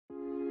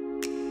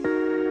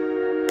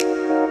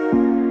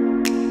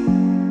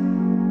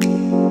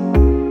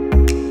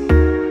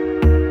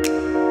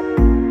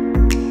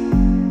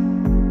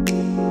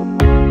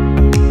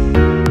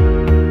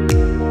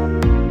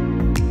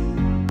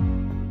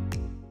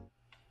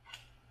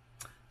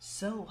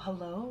So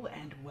hello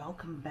and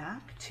welcome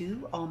back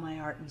to All My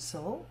Art and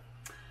Soul.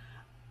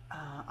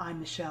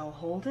 I'm Michelle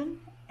Holden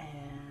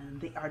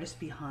and the artist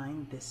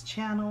behind this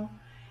channel,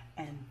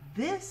 and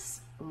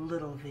this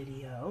little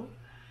video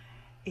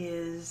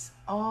is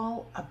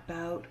all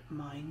about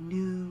my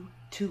new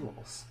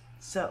tools.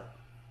 So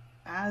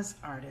as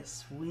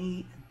artists,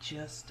 we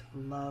just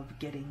love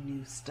getting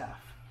new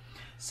stuff.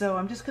 So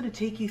I'm just going to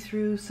take you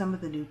through some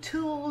of the new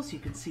tools. You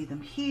can see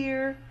them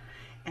here.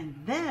 And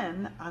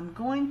then I'm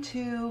going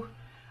to,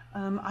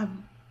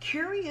 I'm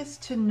curious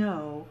to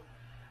know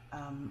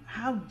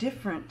how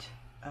different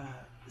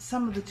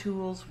some of the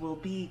tools will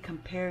be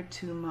compared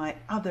to my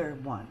other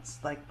ones,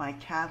 like my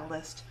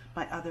Catalyst,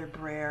 my other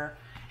brayer,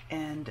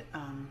 and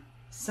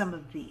some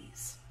of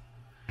these.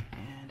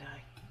 And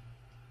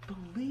I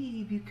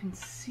believe you can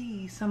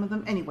see some of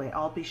them. Anyway,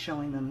 I'll be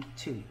showing them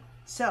to you.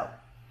 So,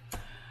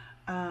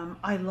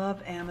 I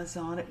love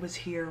Amazon. It was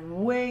here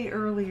way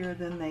earlier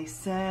than they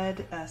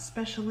said,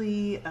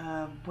 especially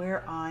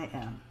where I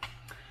am.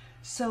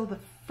 So the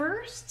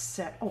first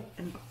set, oh,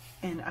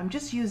 and I'm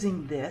just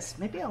using this.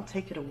 Maybe I'll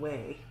take it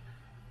away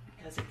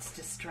because it's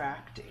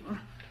distracting,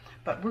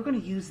 but we're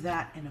going to use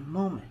that in a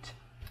moment.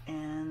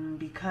 And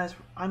because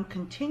I'm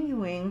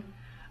continuing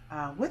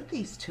with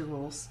these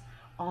tools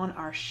on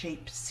our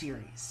shape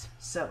series.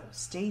 So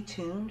stay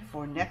tuned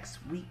for next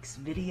week's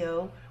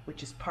video,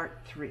 which is part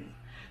 3.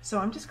 So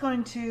I'm just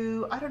going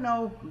to, I don't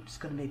know, I'm just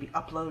going to maybe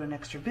upload an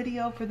extra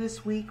video for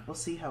this week. We'll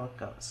see how it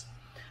goes.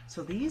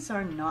 So these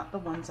are not the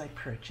ones I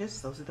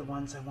purchased. Those are the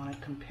ones I want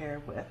to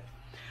compare with.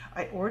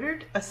 I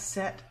ordered a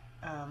set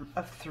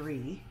of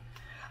 3.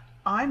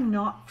 I'm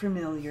not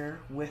familiar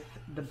with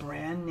the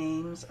brand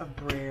names of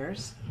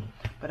brayers,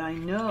 but I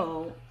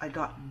know I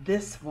got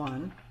this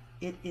one.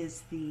 It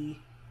is the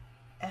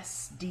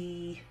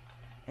SD,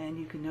 and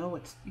you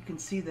can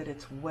see that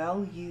it's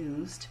well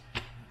used,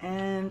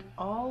 and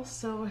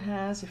also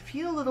has a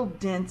few little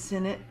dents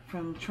in it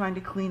from trying to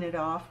clean it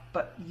off,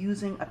 but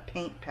using a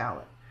paint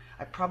palette.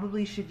 I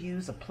probably should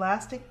use a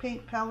plastic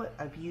paint palette.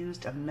 I've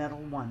used a metal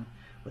one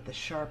with a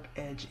sharp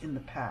edge in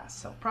the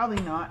past, so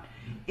probably not.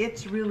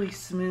 It's really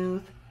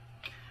smooth,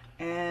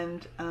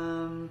 and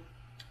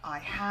I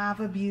have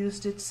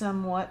abused it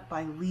somewhat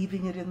by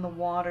leaving it in the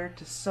water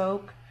to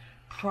soak.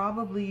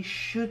 Probably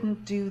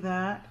shouldn't do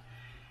that,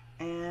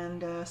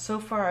 and so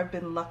far I've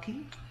been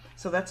lucky.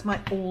 So that's my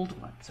old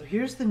one. So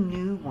here's the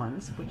new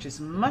ones, which is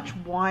much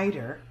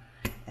wider,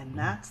 and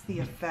that's the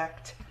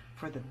effect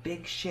for the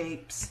big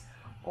shapes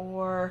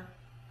or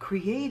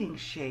creating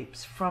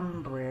shapes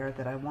from brayer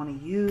that I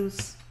want to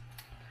use.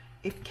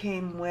 It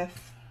came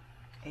with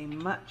a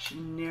much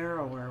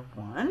narrower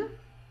one,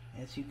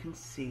 as you can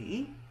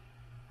see,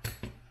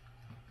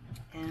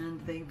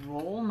 and they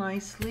roll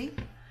nicely.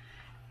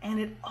 And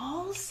it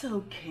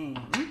also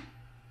came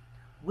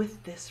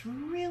with this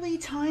really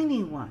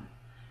tiny one.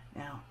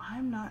 Now,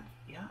 I'm not,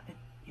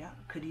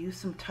 could use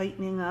some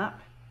tightening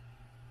up.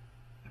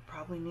 I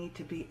probably need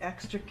to be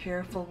extra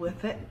careful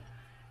with it.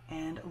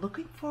 And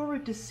looking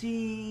forward to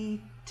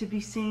be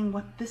seeing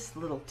what this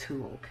little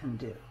tool can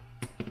do.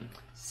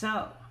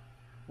 So,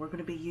 we're going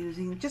to be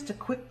using just a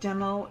quick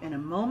demo in a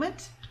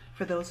moment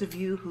for those of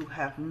you who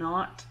have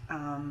not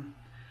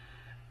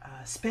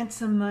spent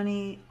some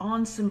money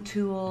on some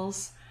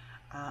tools.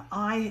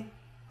 I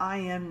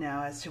am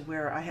now as to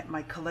where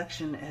my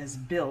collection is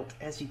built,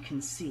 as you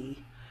can see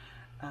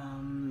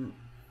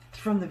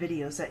from the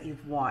videos that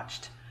you've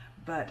watched,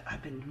 but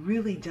I've been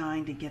really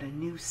dying to get a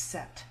new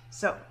set.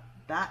 So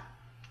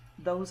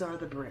those are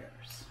the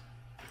brayers.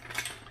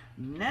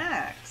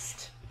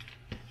 Next,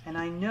 and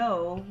I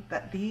know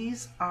that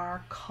these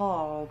are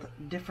called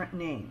different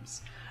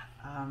names.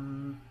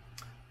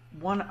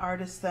 One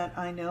artist that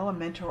I know, a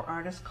mentor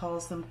artist,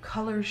 calls them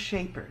color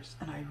shapers,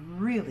 and I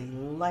really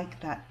like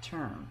that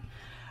term.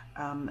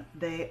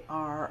 They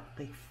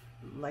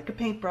like a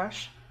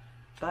paintbrush,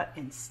 but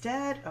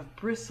instead of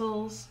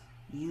bristles,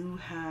 you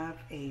have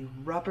a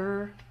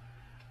rubber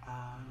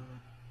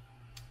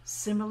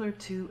similar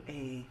to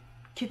a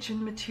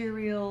kitchen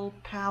material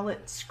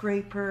palette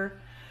scraper,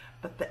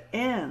 but the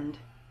end,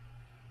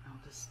 I'll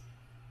just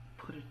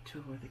put it to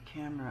where the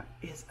camera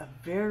is, a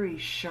very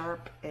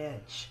sharp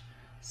edge.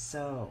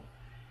 So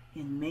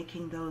in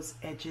making those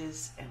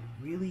edges and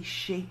really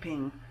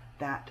shaping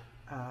that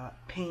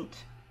paint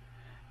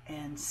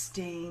and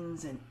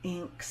stains and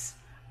inks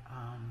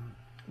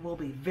will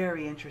be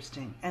very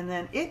interesting. And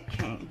then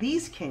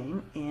these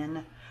came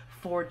in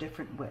 4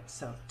 different widths.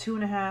 So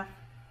 2.5,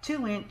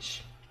 2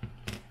 inch,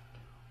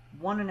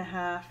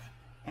 1.5,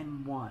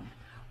 and 1.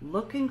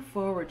 Looking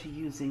forward to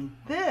using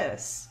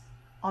this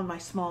on my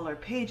smaller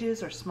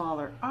pages or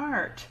smaller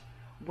art,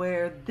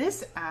 where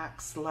this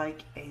acts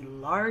like a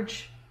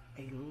large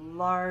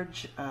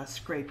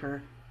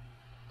scraper,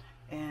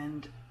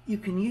 and you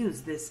can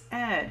use this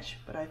edge,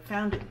 but I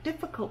found it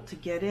difficult to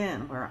get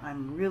in where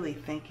I'm really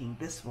thinking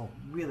this will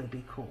really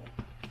be cool.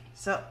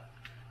 So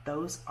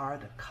those are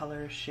the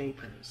color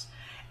shapers.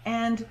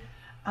 And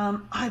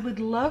I would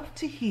love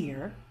to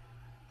hear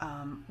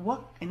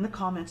what in the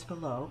comments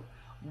below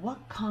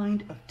what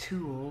kind of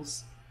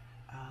tools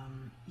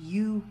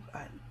you,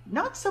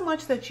 not so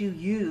much that you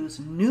use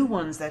new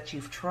ones that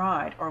you've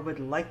tried or would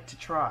like to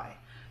try.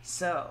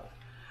 So,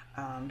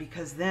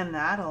 because then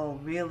that'll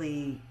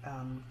really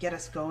get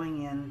us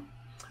going in,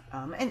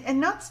 and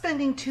not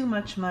spending too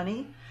much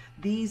money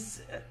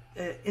these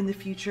in the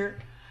future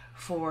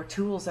for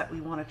tools that we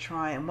want to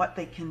try and what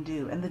they can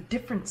do and the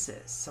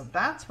differences. So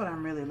that's what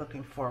I'm really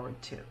looking forward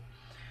to.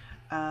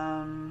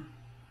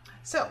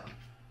 So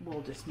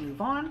we'll just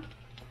move on.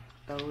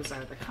 Those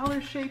are the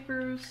color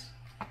shapers.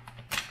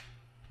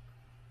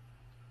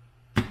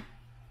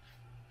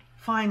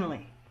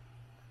 Finally,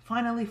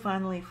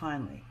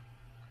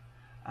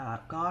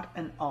 got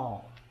an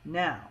awl.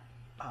 Now,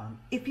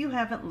 if you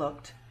haven't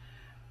looked,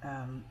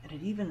 and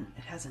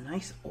it has a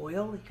nice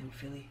oil, you can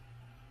really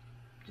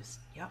just,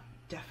 yep,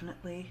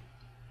 definitely.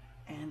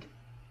 And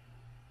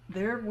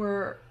there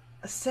were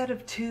a set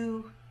of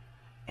 2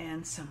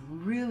 and some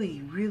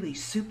really, really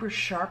super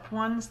sharp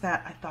ones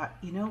that I thought,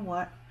 you know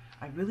what,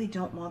 I really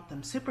don't want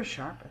them super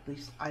sharp. At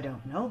least I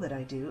don't know that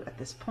I do at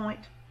this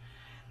point.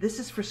 This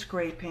is for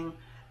scraping.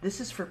 This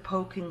is for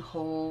poking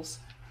holes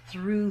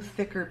through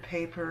thicker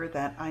paper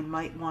that I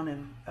might want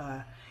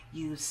to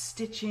use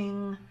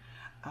stitching,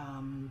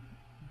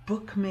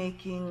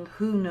 bookmaking,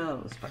 who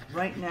knows. But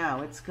right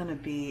now it's going to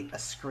be a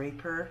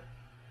scraper,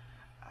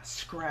 a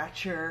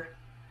scratcher,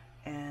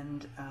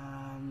 and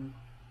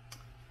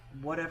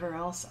whatever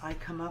else I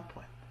come up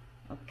with.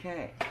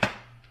 Okay.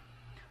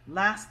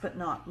 Last but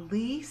not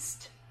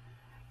least,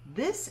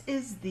 this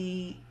is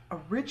the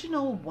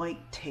original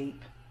white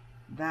tape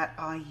that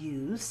I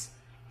use.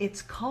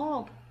 It's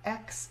called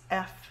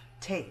XF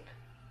tape.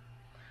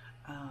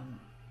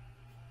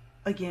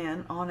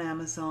 Again, on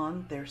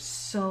Amazon, there's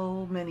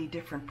so many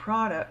different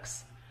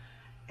products,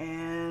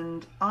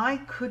 and I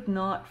could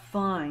not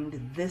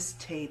find this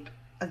tape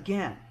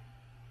again.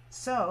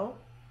 So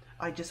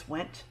I just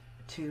went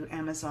to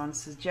Amazon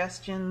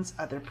suggestions,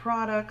 other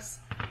products,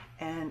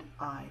 and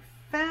I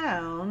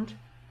found,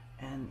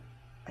 and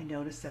I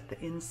noticed that the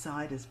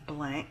inside is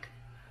blank,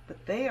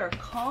 but they are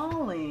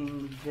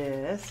calling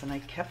this, and I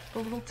kept the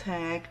little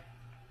tag,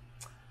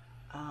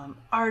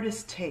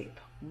 artist tape,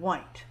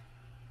 white.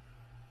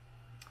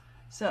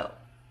 So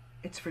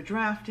it's for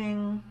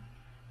drafting,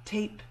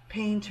 tape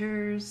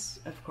painters.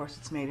 Of course,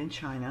 it's made in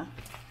China.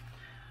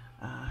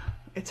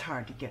 It's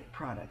hard to get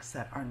products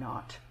that are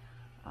not.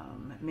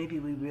 Maybe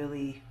we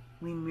really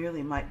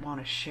might want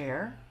to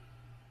share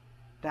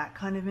that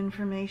kind of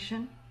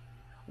information.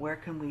 Where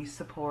can we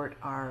support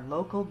our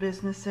local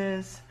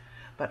businesses?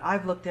 But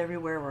I've looked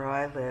everywhere where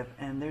I live,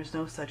 and there's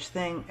no such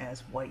thing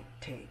as white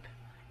tape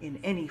in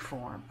any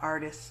form,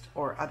 artist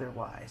or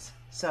otherwise.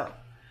 So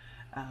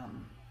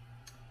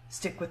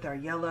stick with our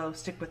yellow,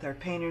 stick with our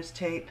painter's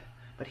tape,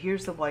 but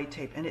here's the white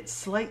tape, and it's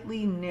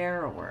slightly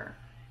narrower.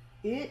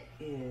 It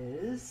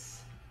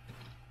is,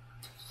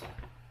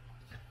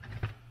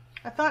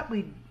 I thought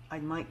I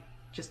might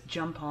just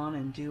jump on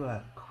and do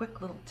a quick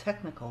little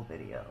technical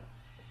video.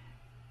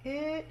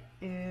 It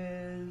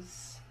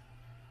is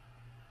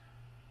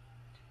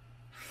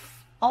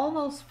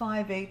almost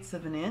 5/8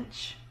 of an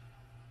inch,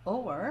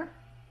 or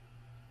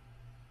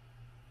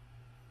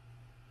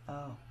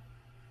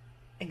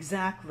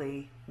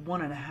exactly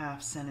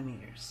 1.5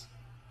 centimeters.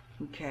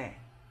 Okay,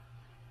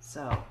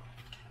 so,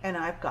 and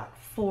I've got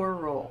 4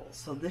 rolls,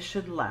 so this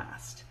should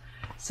last.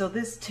 So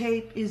this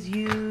tape is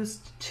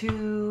used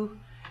to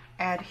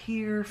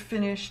adhere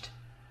finished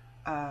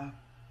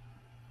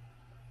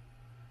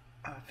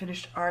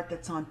art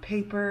that's on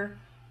paper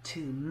to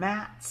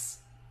mats,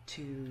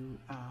 to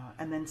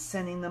and then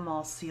sending them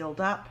all sealed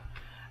up.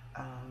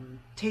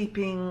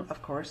 Taping,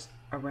 of course,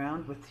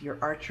 around with your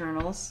art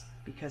journals,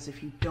 because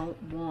if you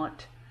don't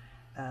want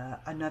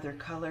another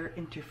color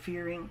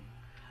interfering.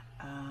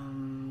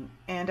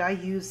 And I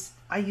use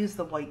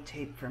the white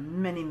tape for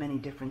many, many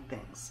different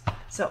things.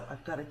 So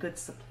I've got a good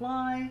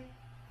supply.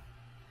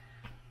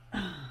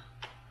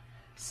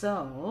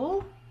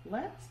 So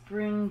let's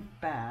bring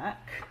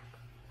back,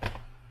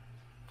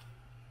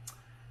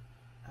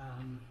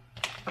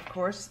 of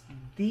course,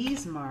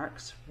 these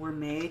marks were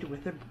made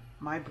with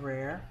my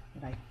brayer,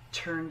 and I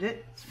turned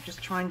it,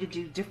 just trying to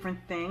do different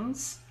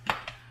things.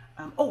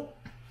 Oh,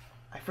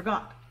 I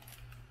forgot.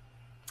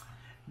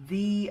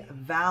 The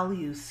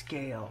value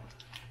scale.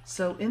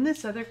 So in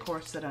this other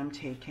course that I'm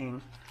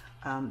taking,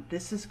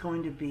 this is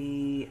going to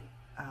be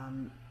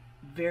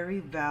very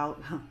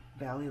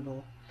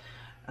valuable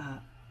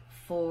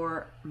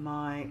for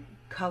my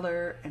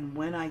color and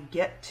when I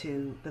get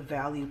to the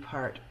value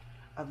part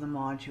of the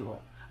module.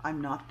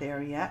 I'm not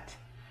there yet,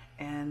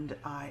 and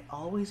I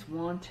always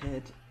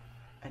wanted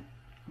a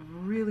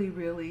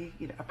really,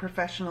 a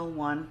professional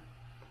one,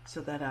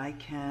 so that I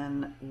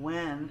can,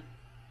 when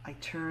I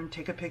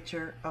take a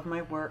picture of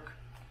my work,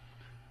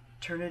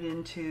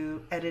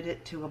 edit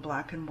it to a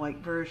black and white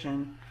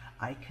version,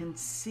 I can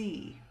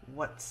see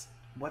what's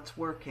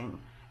working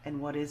and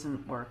what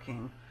isn't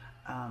working,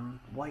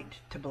 white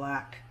to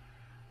black,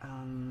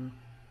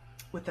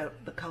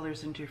 without the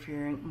colors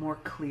interfering, more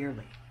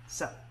clearly.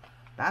 So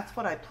That's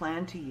what I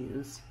plan to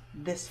use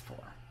this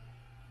for.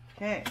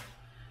 Okay,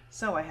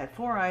 so I had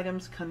 4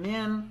 items come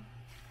in,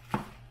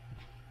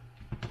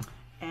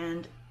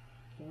 and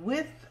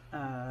with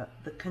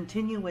the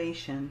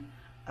continuation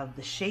of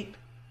the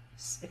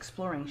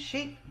exploring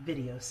shape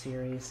video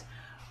series,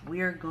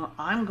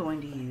 I'm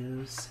going to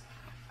use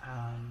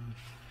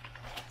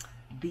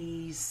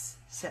these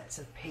sets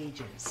of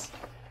pages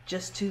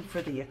just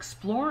for the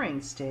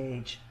exploring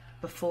stage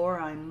before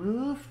I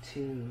move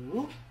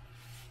to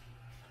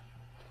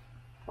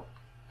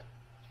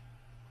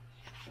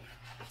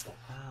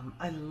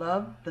I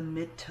love the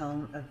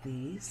mid-tone of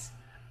these.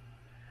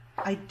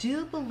 I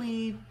do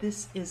believe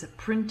this is a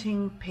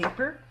printing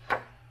paper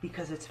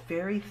because it's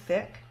very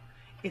thick.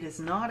 It is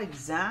not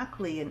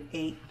exactly an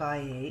 8 by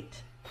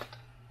 8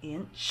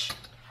 inch,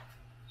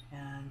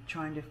 and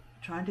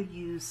trying to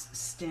use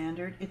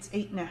standard. It's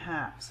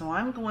 8.5, so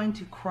I'm going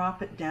to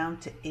crop it down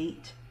to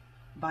 8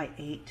 by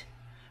 8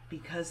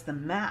 because the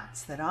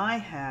mats that I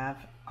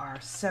have are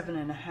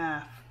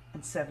 7.5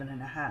 and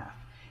 7.5,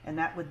 and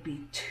that would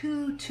be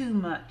too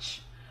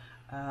much,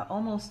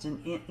 almost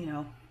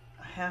a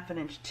half an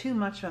inch too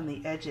much on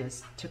the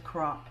edges to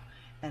crop,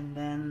 and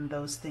then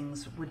those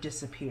things would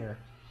disappear.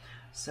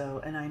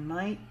 So, and I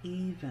might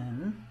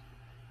even,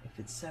 if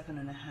it's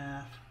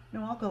 7.5,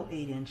 no, I'll go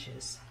 8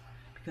 inches,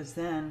 because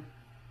then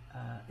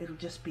it'll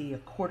just be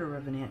 1/4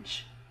 of an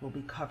inch will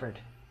be covered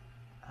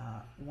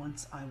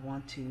once I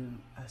want to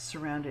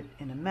surround it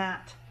in a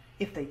mat.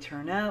 If they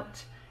turn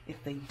out,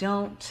 if they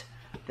don't,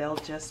 they'll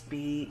just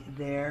be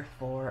there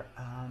for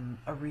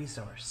a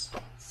resource.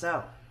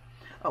 So,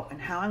 oh, and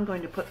how I'm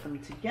going to put them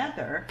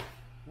together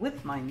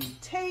with my new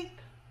tape,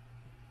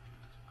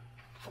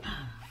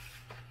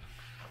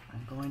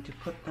 I'm going to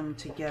put them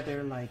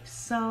together like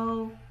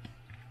so.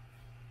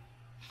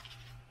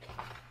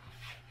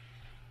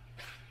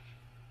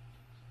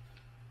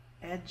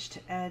 Edge to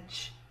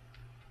edge,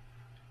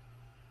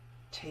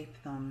 tape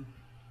them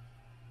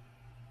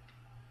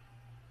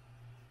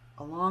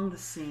along the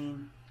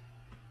seam,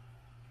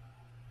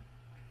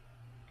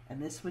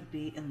 and this would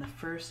be in the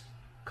first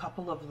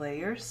couple of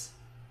layers,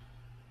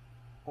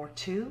 or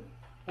 2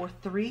 or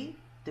 3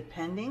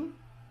 depending,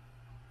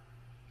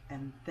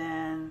 and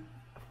then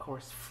of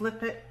course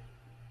flip it.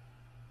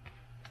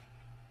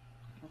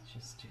 Let's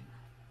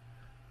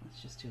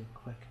just do a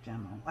quick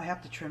demo. I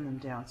have to trim them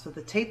down. So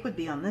the tape would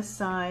be on this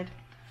side,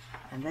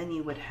 and then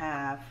you would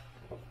have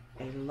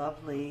a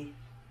lovely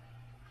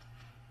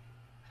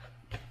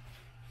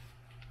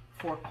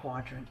 4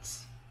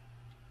 quadrants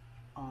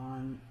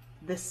on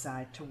this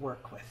side to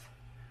work with.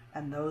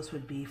 And those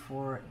would be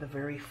for the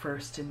very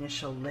first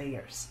initial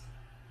layers.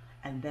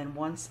 And then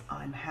once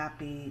I'm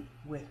happy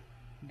with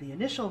the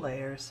initial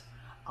layers,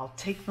 I'll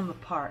take them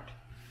apart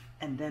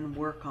and then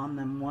work on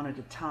them one at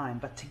a time,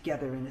 but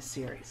together in a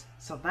series.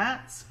 So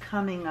that's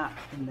coming up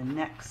in the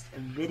next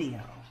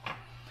video.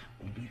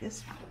 Maybe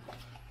this one.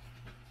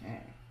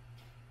 Okay.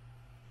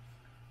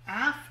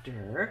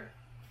 After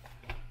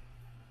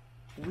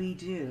we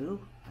do,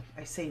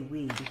 I say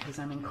we because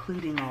I'm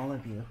including all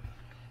of you.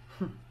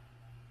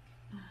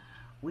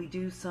 We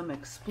do some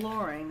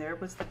exploring. There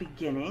was the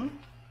beginning,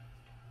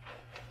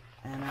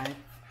 and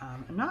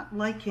I'm not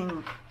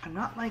liking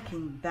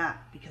that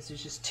because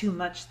there's just too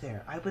much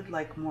there. I would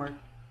like more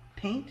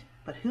paint,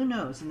 but who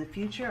knows, in the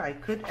future I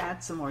could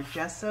add some more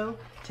gesso,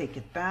 take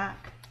it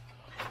back.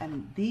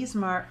 And these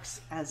marks,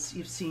 as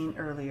you've seen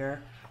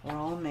earlier, were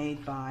all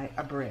made by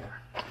a brayer.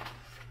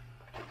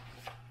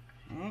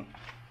 Okay.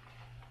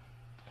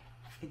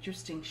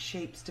 Interesting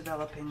shapes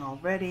developing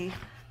already.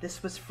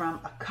 This was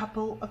from a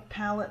couple of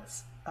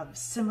palettes of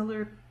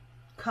similar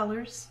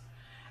colors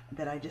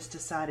that I just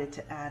decided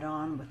to add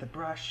on with a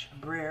brush, a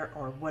brayer,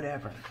 or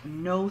whatever.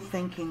 No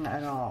thinking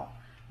at all.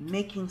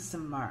 Making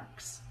some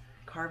marks,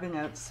 carving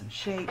out some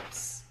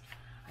shapes.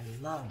 I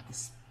love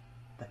this,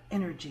 the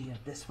energy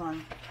of this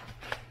one.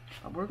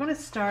 But we're going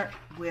to start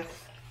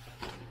with,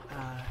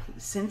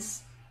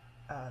 since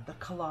the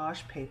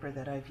collage paper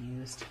that I've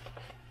used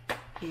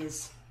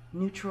is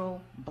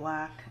neutral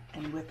black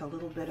and with a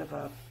little bit of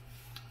a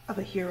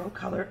hero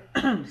color,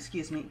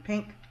 excuse me,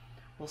 pink,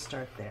 we'll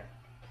start there.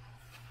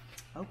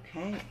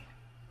 Okay,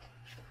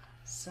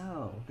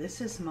 so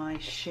this is my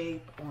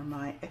shape or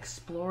my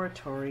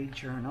exploratory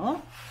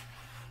journal.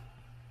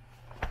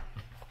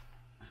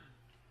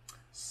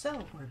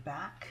 So we're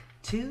back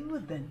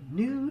to the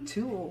new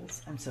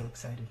tools. I'm so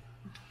excited.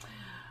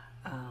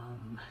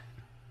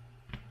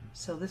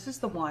 So this is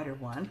the wider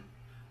one.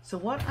 So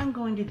what I'm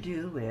going to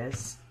do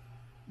is,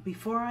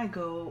 before I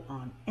go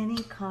on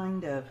any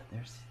kind of,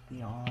 there's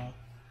the all,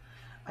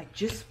 I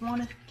just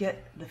want to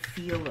get the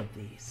feel of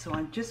these. So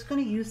I'm just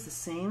going to use the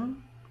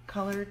same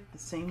colored, the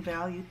same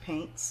value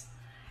paints,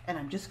 and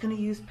I'm just going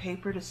to use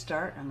paper to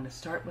start. I'm going to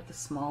start with the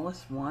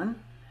smallest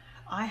one.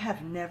 I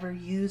have never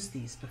used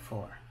these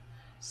before,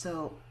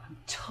 so I'm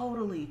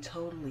totally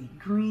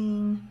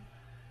green,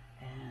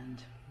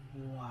 and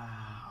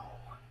wow,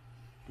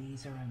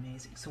 these are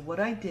amazing. So what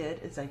I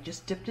did is I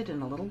just dipped it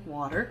in a little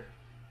water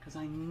because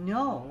I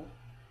know,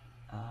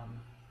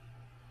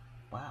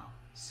 wow,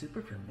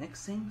 Super for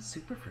mixing,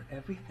 super for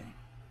everything.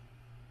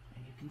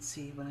 And you can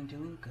see what I'm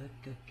doing. Good,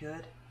 good,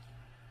 good.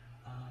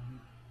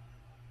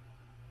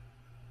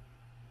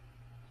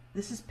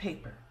 This is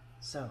paper,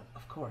 so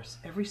of course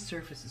every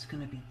surface is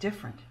going to be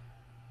different.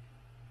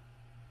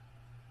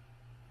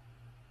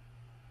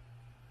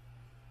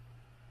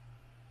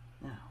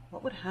 Now,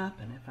 what would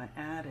happen if I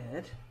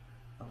added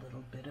a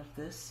little bit of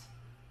this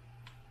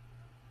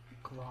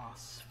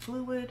gloss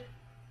fluid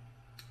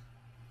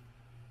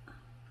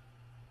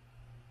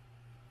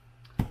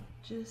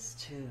just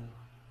to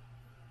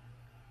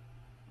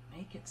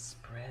make it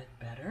spread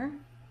better?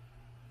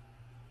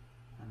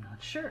 I'm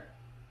not sure.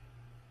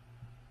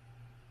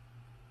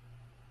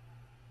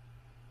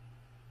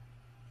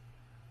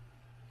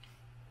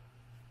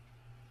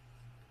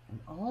 And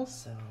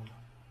also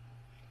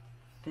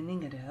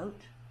thinning it out.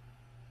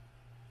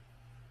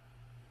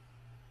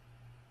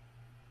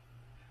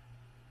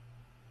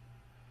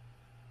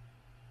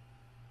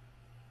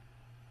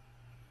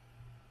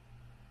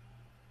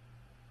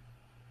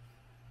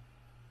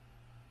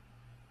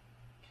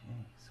 Okay,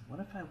 so what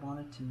if I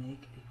wanted to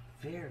make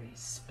a very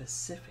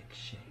specific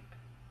shape?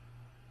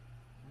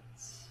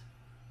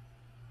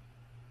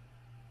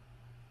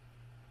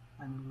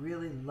 I'm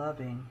really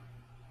loving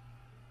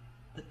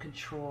the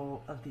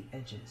control of the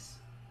edges.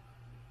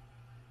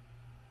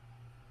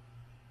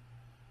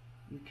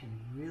 You can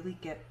really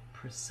get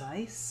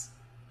precise,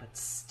 but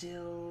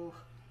still,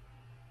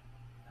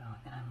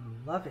 and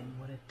I'm loving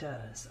what it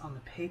does on the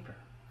paper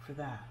for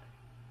that.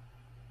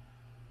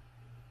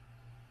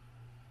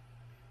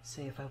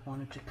 Say if I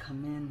wanted to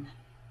come in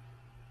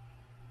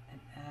and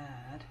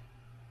add,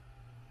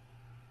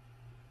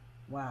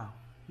 wow,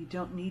 you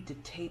don't need to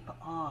tape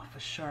off a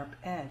sharp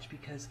edge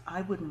because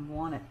I wouldn't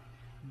want it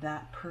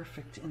that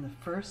perfect in the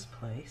first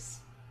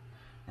place.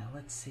 Now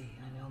let's see,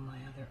 I know my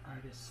other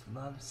artist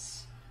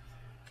loves,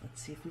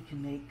 let's see if we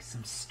can make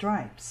some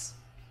stripes.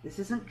 This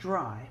isn't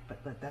dry,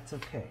 but that's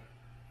okay.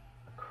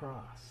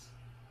 Across.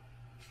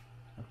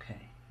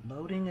 Okay,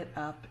 loading it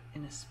up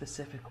in a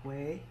specific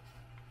way.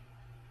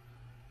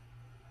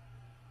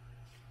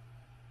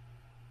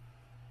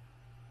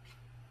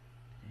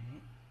 Okay.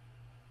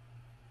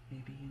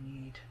 Maybe you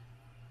need,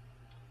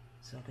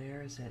 so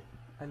there's it.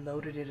 I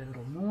loaded it a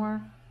little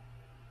more.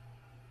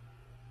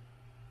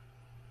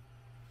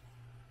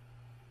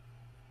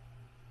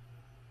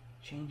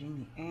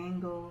 Changing the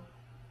angle,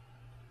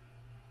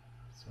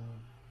 so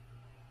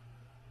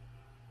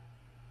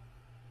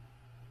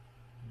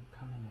I'm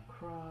coming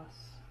across.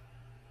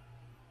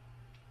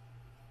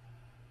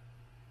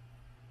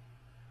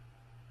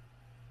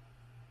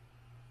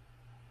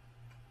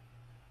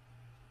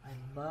 I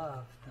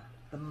love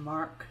the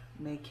mark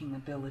making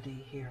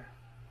ability here.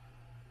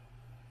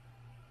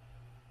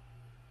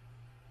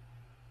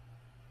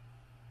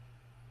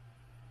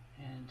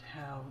 And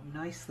how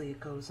nicely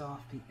it goes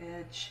off the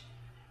edge.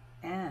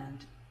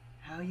 And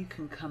how you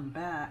can come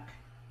back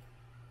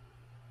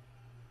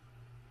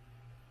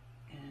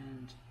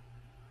and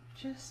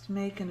just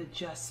make an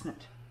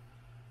adjustment.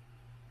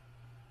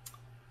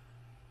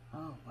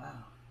 Oh,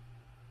 wow.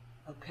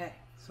 Okay,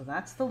 so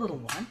that's the little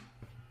one.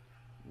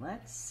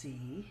 Let's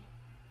see,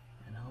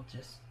 and I'll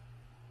just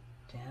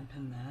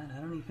dampen that. I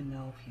don't even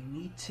know if you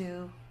need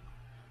to.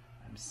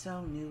 I'm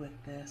so new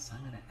at this.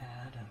 I'm going to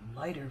add a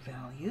lighter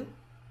value.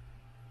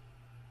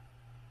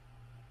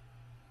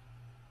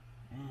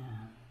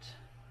 And,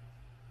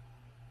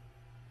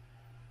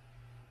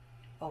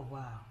 oh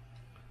wow,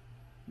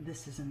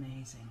 this is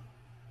amazing.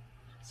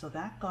 So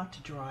that got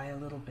to dry a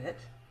little bit,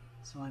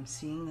 so I'm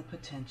seeing the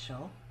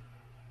potential.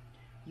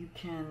 You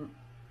can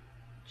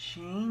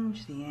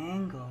change the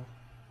angle,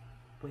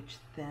 which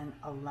then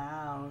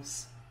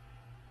allows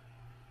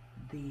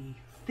the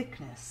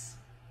thickness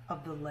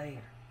of the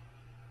layer.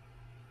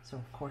 So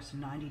of course, a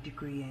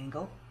 90-degree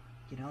angle,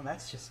 you know,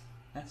 that's just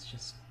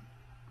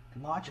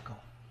logical.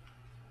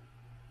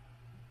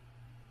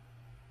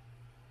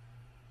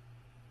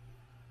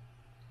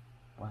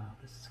 Wow,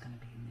 this is going to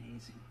be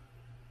amazing.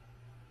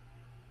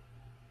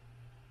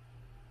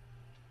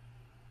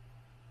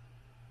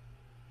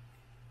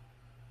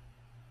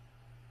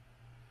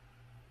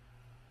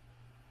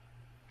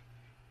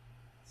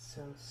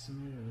 So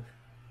smooth.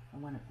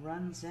 And when it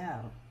runs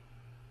out,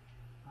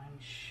 I'm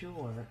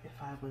sure if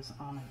I was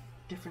on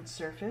a different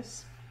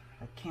surface,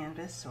 like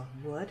canvas or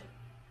wood,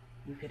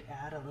 you could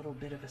add a little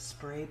bit of a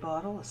spray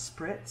bottle, a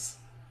spritz,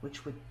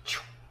 which would,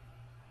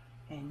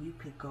 and you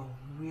could go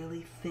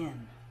really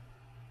thin.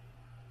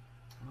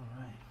 All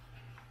right,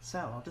 so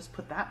I'll just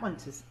put that one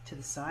to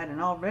the side,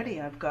 and already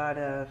I've got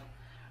a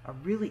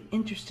really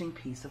interesting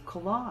piece of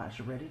collage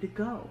ready to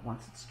go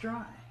once it's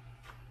dry.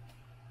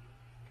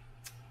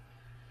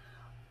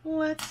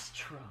 Let's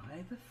try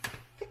the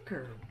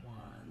thicker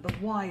one, the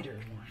wider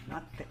one,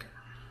 not thicker.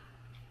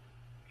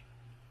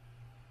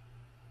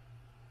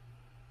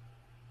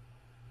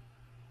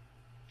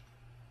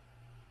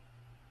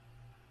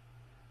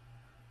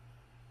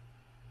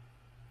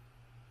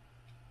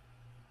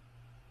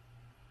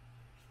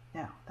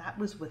 Now, that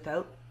was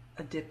without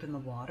a dip in the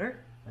water.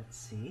 Let's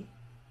see.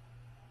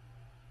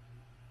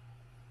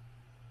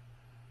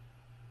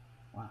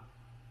 Wow.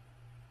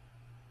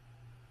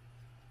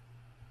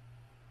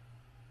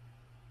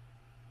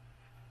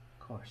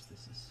 Of course,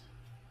 this is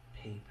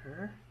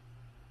paper.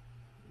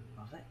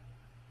 Love it.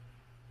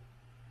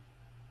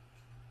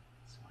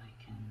 So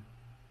I can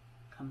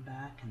come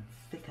back and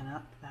thicken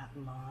up that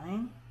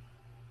line.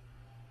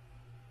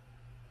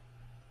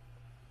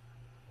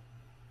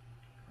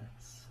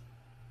 Let's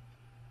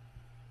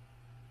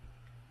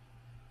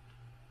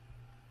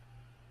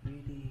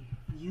really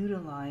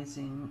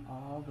utilizing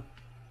all the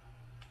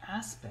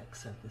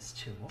aspects of this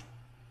tool.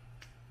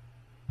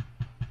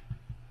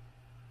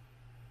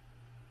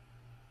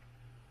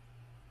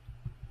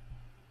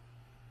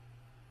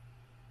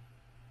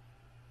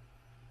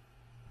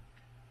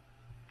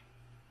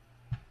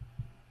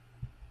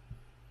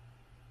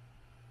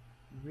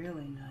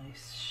 Really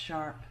nice,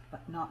 sharp,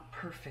 but not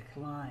perfect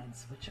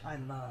lines, which I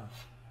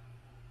love.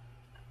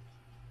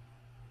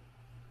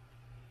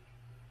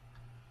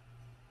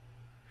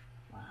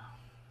 Wow.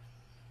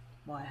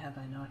 Why have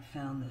I not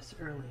found this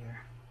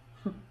earlier?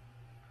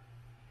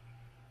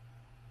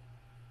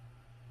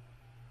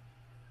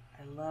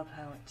 I love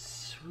how it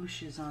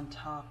swooshes on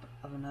top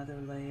of another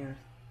layer.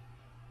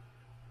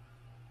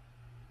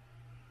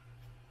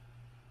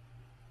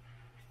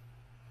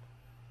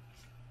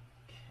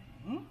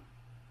 Okay.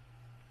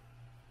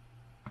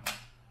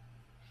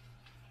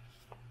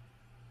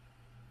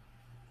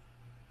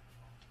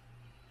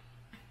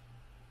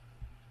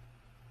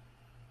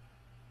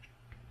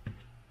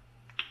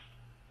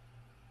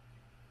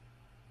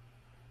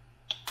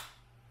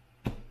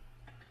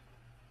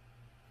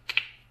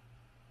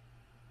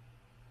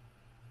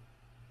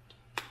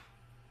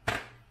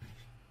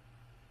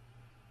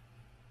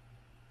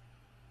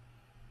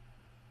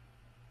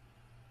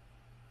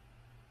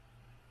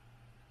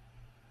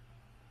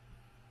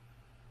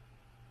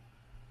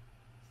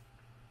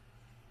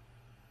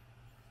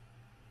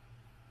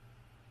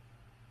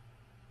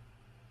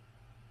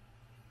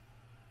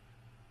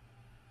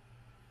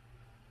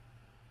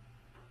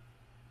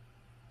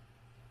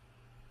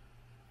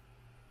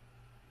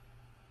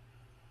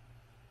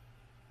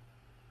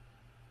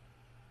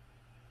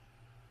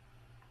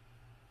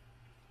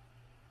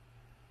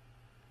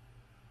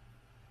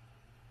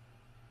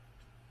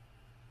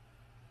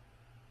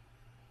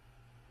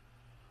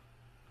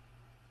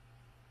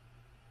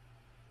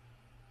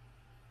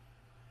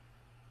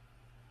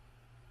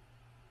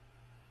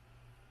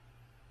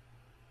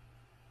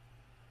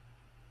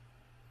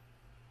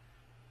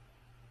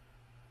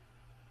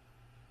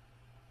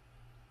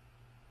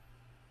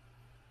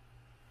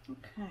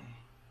 Okay.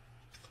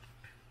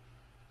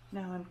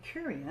 Now I'm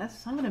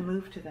curious, I'm going to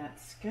move to that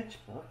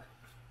sketchbook,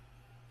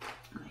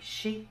 my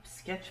shape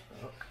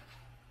sketchbook,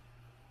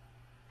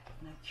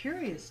 and I'm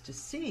curious to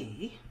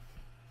see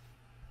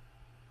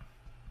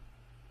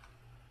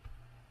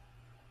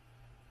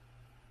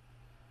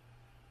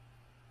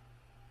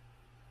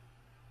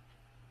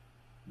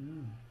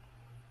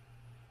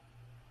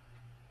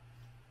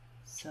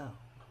So,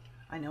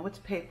 I know it's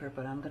paper,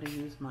 but I'm going to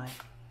use my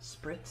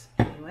spritz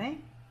anyway,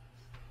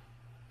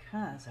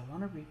 because I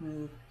want to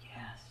remove,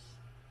 yes.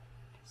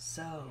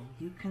 So,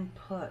 you can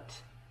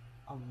put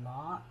a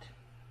lot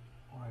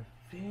or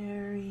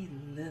very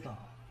little.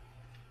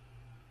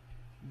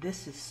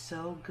 This is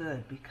so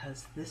good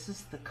because this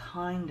is the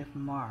kind of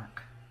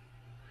mark,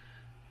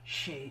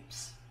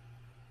 shapes,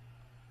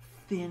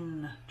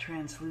 thin,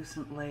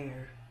 translucent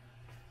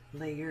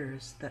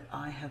layers that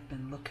I have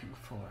been looking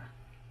for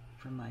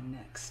my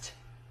next,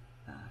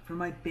 for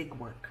my big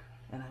work.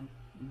 And I'm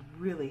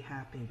really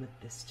happy with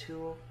this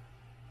tool.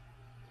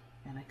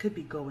 And I could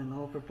be going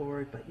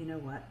overboard, but you know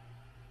what?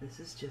 This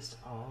is just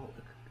all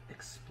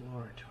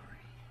exploratory.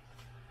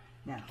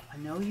 Now, I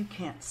know you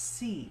can't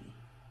see,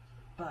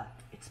 but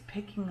it's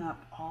picking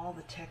up all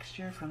the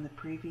texture from the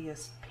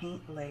previous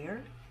paint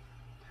layer,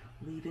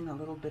 leaving a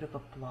little bit of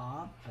a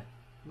blob, but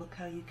look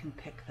how you can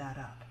pick that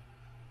up.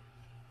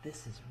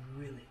 This is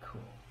really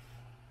cool.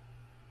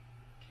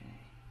 Okay.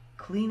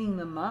 Cleaning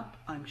them up,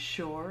 I'm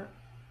sure,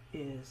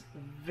 is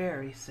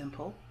very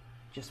simple.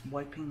 Just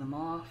wiping them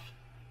off,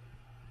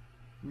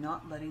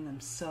 not letting them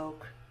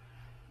soak,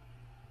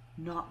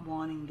 not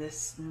wanting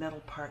this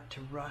metal part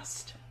to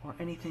rust or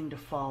anything to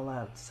fall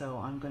out. So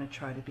I'm going to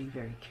try to be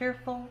very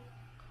careful.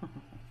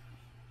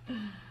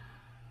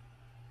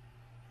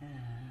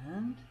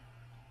 And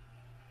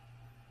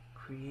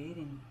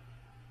creating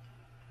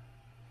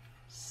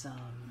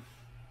some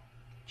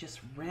just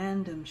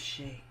random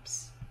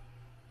shapes.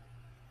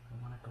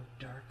 I want to go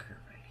darker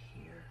right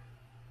here.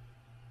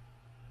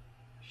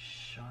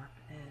 Sharp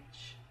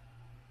edge.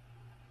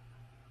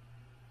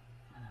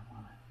 And I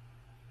want to...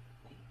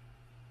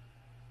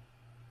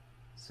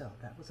 So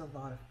that was a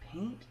lot of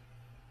paint.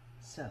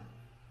 So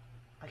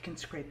I can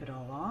scrape it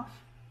all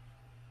off,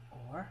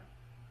 or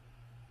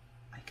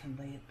I can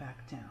lay it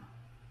back down,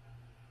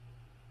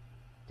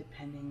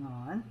 depending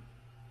on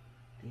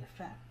the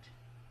effect.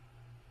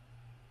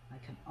 I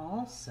can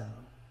also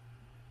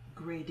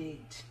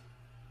gradate,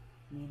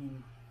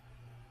 meaning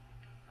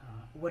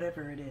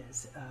whatever it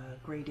is,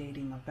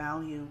 gradating a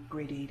value,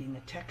 gradating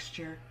a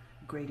texture,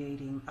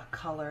 gradating a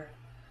color,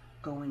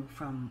 going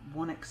from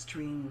one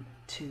extreme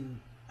to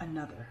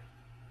another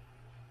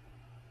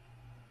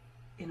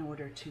in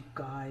order to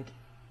guide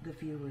the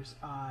viewer's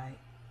eye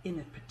in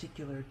a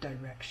particular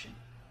direction.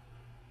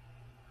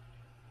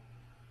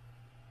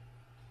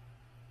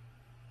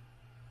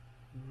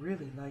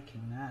 Really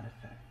liking that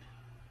effect.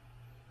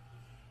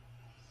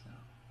 So,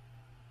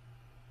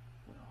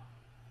 we'll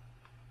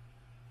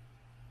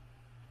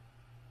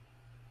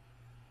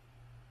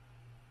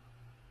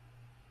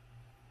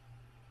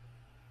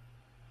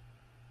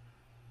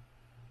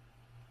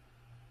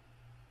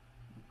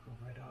go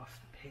right off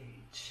the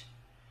page.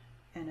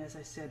 And as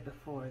I said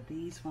before,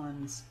 these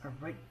ones are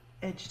right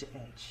edge to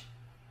edge.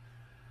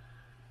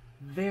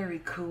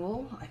 Very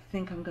cool. I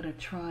think I'm going to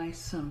try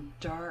some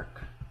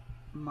dark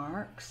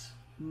marks,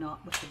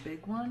 not with the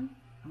big one.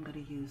 I'm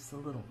going to use the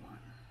little one.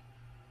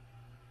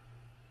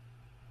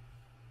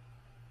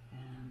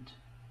 And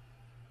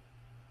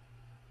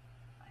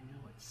I know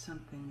it's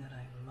something that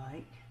I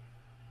like.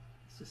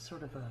 This is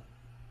sort of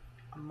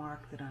a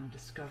mark that I'm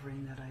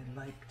discovering that I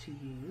like to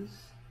use.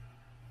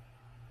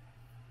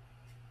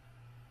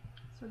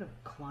 Sort of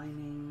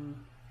climbing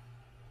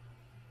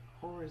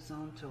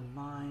horizontal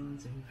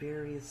lines in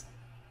various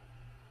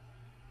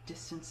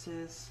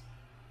distances.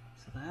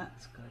 So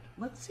that's good.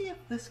 Let's see if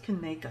this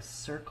can make a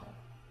circle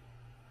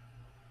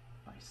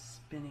by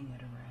spinning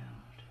it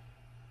around.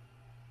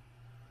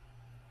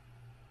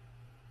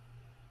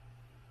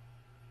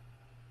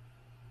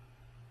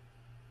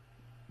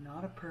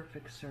 Not a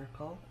perfect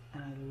circle,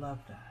 and I love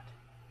that.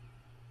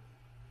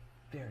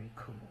 Very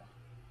cool.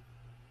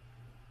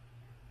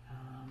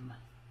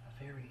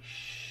 A very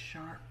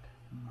sharp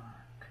mark.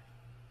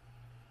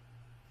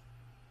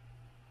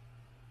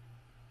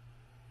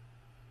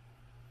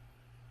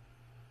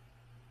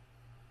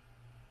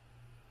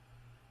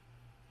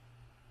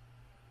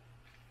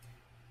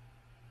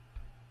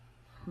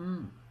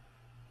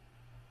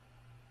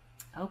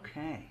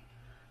 Okay,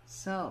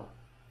 so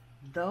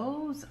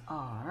those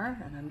are,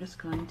 and I'm just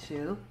going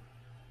to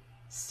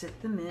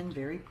sit them in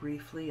very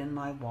briefly in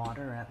my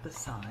water at the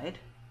side,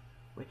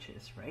 which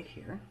is right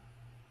here,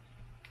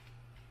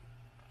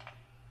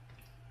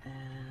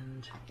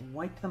 and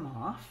wipe them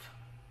off.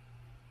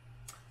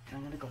 And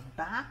I'm going to go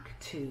back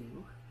to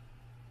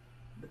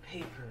the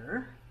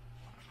paper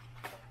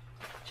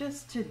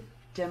just to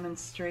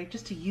demonstrate,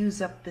 just to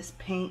use up this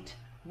paint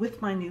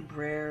with my new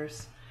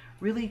brares,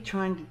 really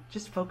trying to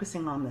just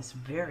focusing on this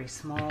very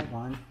small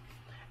one.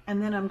 And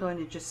then I'm going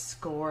to just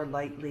score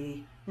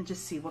lightly and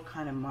just see what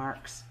kind of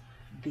marks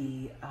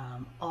the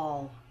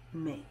all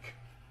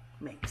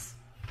makes.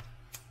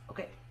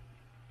 Okay,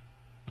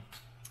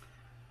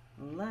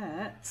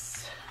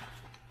 let's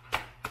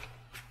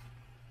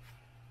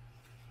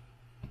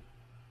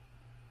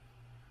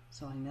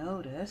so I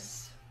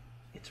notice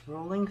it's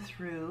rolling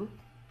through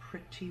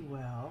pretty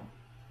well.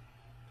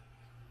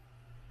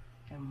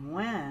 And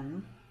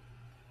when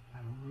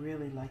I'm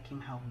really liking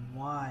how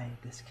wide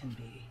this can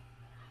be.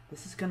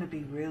 This is going to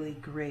be really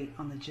great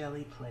on the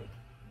jelly plate.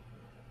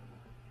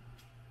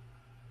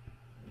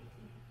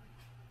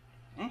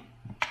 Okay.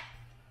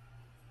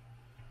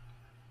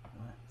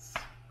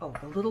 Oh,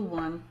 the little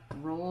one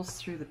rolls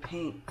through the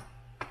paint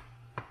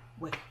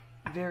with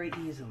very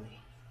easily.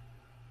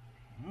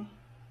 Okay.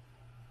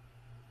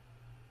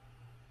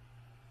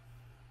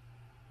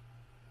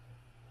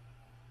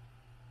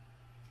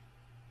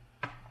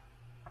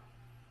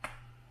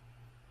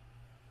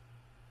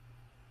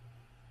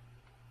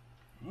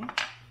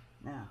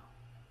 Now,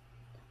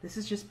 this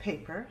is just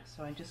paper,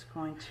 so I'm just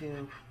going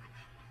to,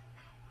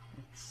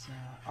 it's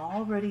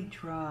already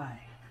dry,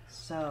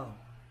 so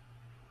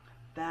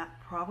that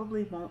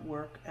probably won't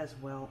work as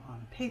well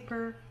on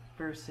paper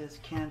versus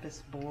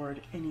canvas,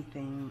 board,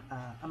 anything,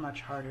 a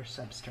much harder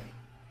substrate.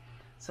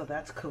 So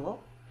that's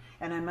cool.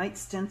 And I might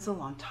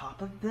stencil on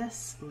top of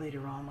this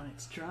later on when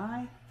it's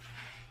dry.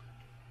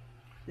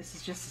 This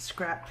is just the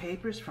scrap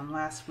papers from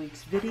last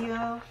week's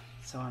video,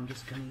 so I'm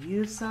just going to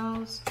use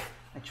those.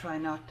 I try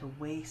not to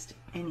waste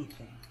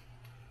anything.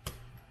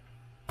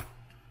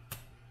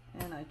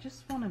 And I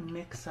just want to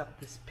mix up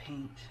this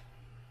paint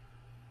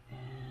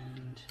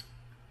and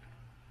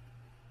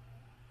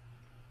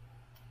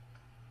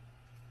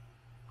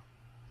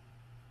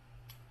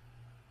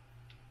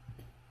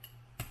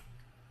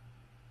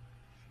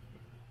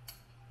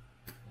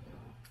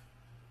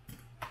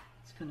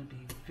it's going to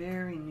be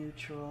very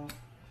neutral.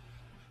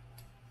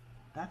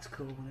 That's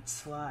cool when it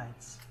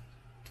slides.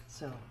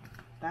 So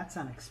that's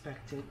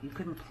unexpected. You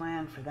couldn't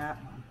plan for that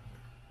one.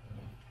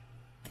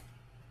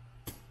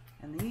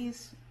 And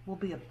these will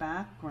be a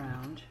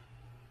background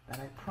that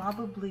I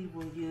probably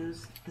will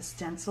use the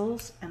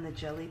stencils and the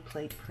jelly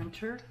plate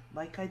printer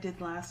like I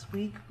did last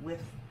week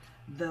with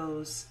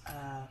those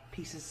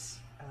pieces,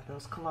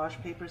 those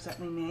collage papers that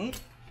we made.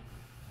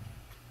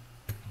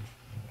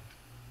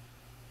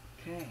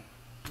 Okay,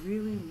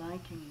 really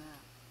liking that.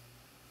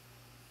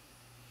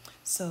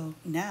 So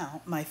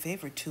now my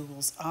favorite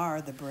tools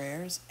are the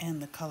brares and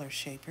the color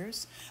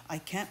shapers. I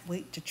can't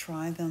wait to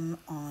try them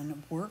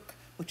on work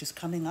which is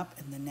coming up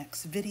in the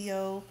next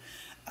video,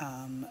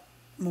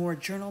 more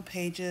journal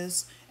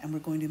pages, and we're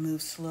going to move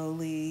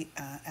slowly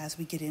as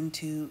we get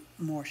into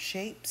more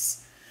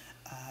shapes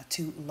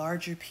to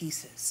larger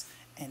pieces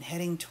and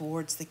heading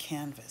towards the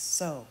canvas.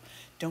 So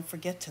don't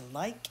forget to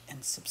like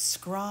and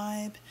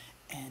subscribe,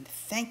 and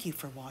thank you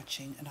for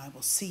watching, and I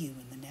will see you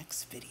in the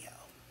next video.